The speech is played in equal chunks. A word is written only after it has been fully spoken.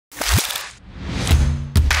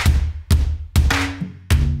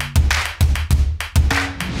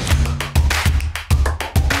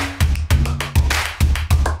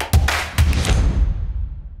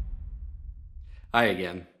Hi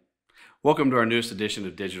again. Welcome to our newest edition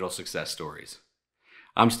of Digital Success Stories.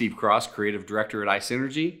 I'm Steve Cross, Creative Director at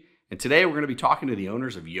iSynergy, and today we're going to be talking to the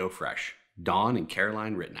owners of YoFresh, Don and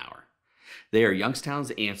Caroline Ritenour. They are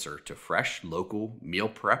Youngstown's answer to fresh, local meal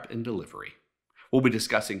prep and delivery. We'll be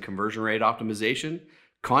discussing conversion rate optimization,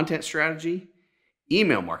 content strategy,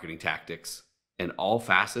 email marketing tactics, and all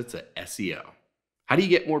facets of SEO. How do you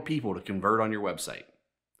get more people to convert on your website?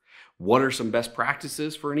 What are some best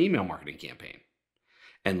practices for an email marketing campaign?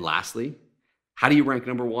 And lastly, how do you rank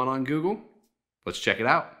 #1 on Google? Let's check it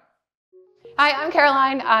out. Hi, I'm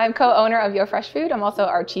Caroline. I'm co-owner of YoFresh Food. I'm also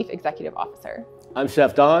our Chief Executive Officer. I'm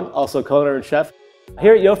Chef Don, also co-owner and chef.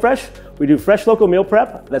 Here at YoFresh, we do fresh local meal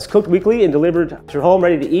prep that's cooked weekly and delivered to your home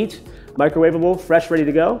ready to eat, microwavable, fresh, ready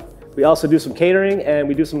to go. We also do some catering and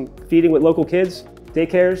we do some feeding with local kids,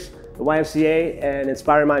 daycares, the YMCA, and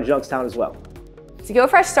Inspiring Minds Youngstown as well. So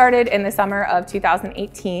YoFresh started in the summer of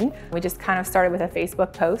 2018. We just kind of started with a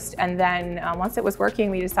Facebook post, and then once it was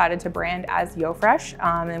working, we decided to brand as YoFresh,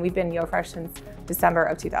 and we've been YoFresh since December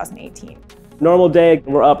of 2018. Normal day,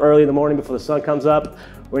 we're up early in the morning before the sun comes up.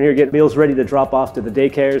 We're here to get meals ready to drop off to the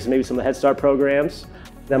daycares and maybe some of the Head Start programs.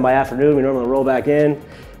 Then by afternoon, we normally roll back in,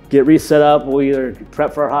 get reset up. We'll either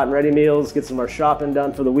prep for our hot and ready meals, get some of our shopping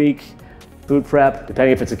done for the week, food prep,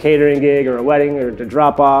 depending if it's a catering gig or a wedding or to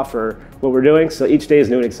drop off or what we're doing. So each day is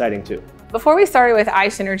new and exciting too. Before we started with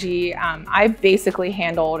iSynergy, I basically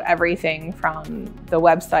handled everything from the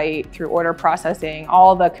website through order processing.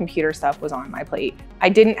 All the computer stuff was on my plate. I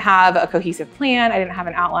didn't have a cohesive plan. I didn't have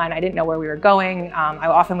an outline. I didn't know where we were going. I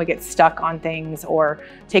often would get stuck on things or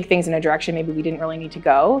take things in a direction maybe we didn't really need to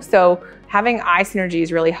go. So having iSynergy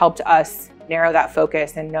has really helped us narrow that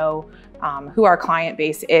focus and know who our client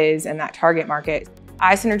base is and that target market.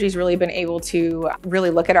 iSynergy's really been able to really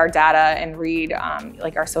look at our data and read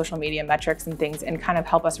like our social media metrics and things and kind of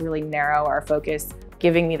help us really narrow our focus.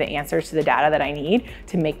 Giving me the answers to the data that I need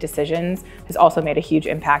to make decisions has also made a huge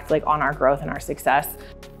impact on our growth and our success.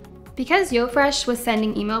 Because YoFresh was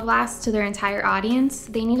sending email blasts to their entire audience,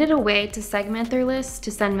 they needed a way to segment their lists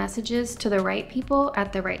to send messages to the right people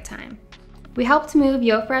at the right time. We helped move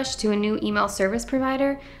YoFresh to a new email service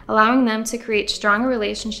provider, allowing them to create stronger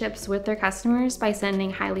relationships with their customers by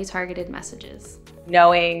sending highly targeted messages.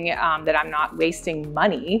 Knowing that I'm not wasting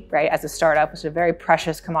money, right, as a startup, which is a very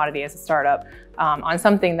precious commodity as a startup, on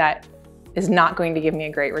something that is not going to give me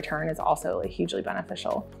a great return is also hugely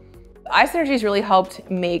beneficial. iSynergy has really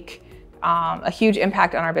helped make a huge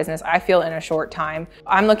impact on our business, I feel, in a short time.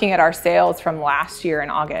 I'm looking at our sales from last year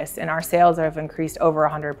in August, and our sales have increased over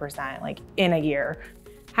 100%, in a year.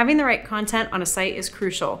 Having the right content on a site is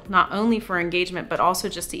crucial, not only for engagement, but also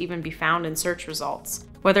just to even be found in search results.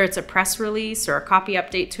 Whether it's a press release or a copy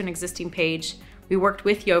update to an existing page, we worked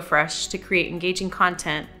with YoFresh to create engaging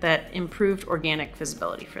content that improved organic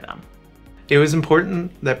visibility for them. It was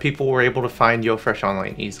important that people were able to find YoFresh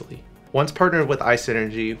online easily. Once partnered with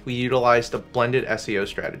iSynergy, we utilized a blended SEO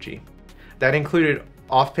strategy. That included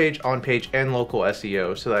off-page, on-page, and local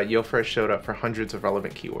SEO so that YoFresh showed up for hundreds of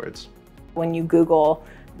relevant keywords. When you Google,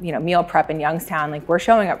 meal prep in Youngstown, we're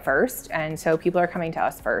showing up first, and so people are coming to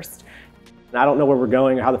us first. I don't know where we're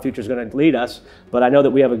going or how the future is going to lead us, but I know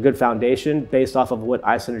that we have a good foundation based off of what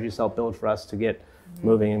iSynergy's helped build for us to get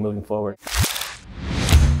moving and moving forward.